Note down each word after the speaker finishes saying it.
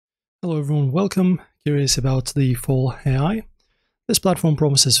Hello everyone, welcome. Curious about the Fal AI? This platform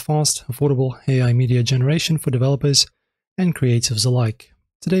promises fast, affordable AI media generation for developers and creatives alike.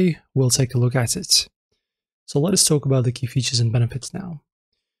 Today, we'll take a look at it. So let us talk about the key features and benefits now.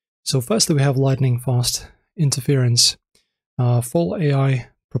 So firstly, we have lightning fast interference, Fal AI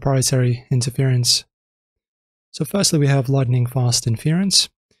proprietary interference. So firstly, we have lightning fast inference.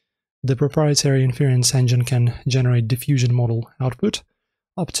 The proprietary inference engine can generate diffusion model output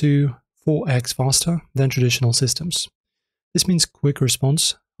up to 4x faster than traditional systems. This means quick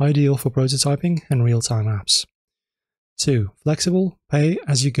response, ideal for prototyping and real-time apps. 2. Flexible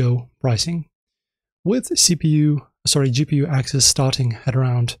pay-as-you-go pricing. With GPU access starting at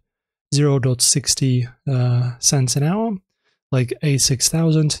around 0.60 cents an hour, like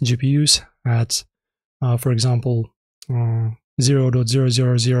 86,000 GPUs at, for example,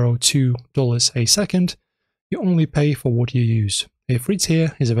 $0.0002 a second, you only pay for what you use. A free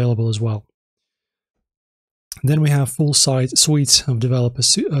tier is available as well. Then we have full suite of developer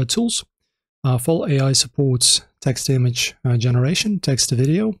tools. Fal AI supports text-to-image generation,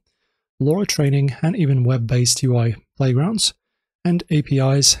 text-to-video, LoRa training, and even web-based UI playgrounds, and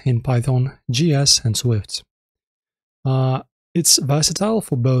APIs in Python, GS, and Swift. It's versatile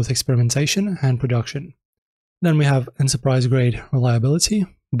for both experimentation and production. Then we have enterprise-grade reliability,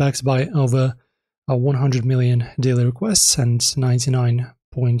 backed by over 100 million daily requests and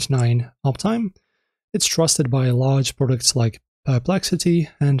 99.9 uptime. It's trusted by large products like Perplexity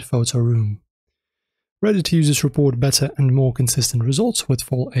and Photoroom. Reddit users report better and more consistent results with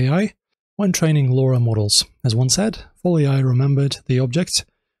Fal AI when training LoRa models. As one said, Fal AI remembered the object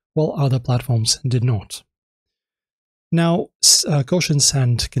while other platforms did not. Now, cautions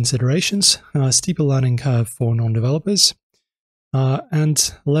and considerations: steeper learning curve for non-developers,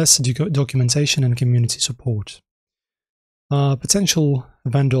 and less documentation and community support. Potential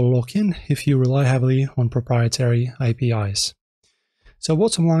vendor lock-in if you rely heavily on proprietary APIs. So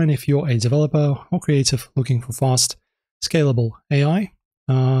bottom line, if you're a developer or creative looking for fast, scalable AI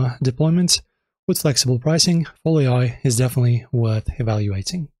deployment with flexible pricing, Fal AI is definitely worth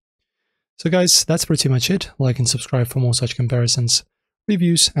evaluating. So guys, that's pretty much it. Like and subscribe for more such comparisons,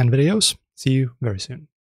 reviews, and videos. See you very soon.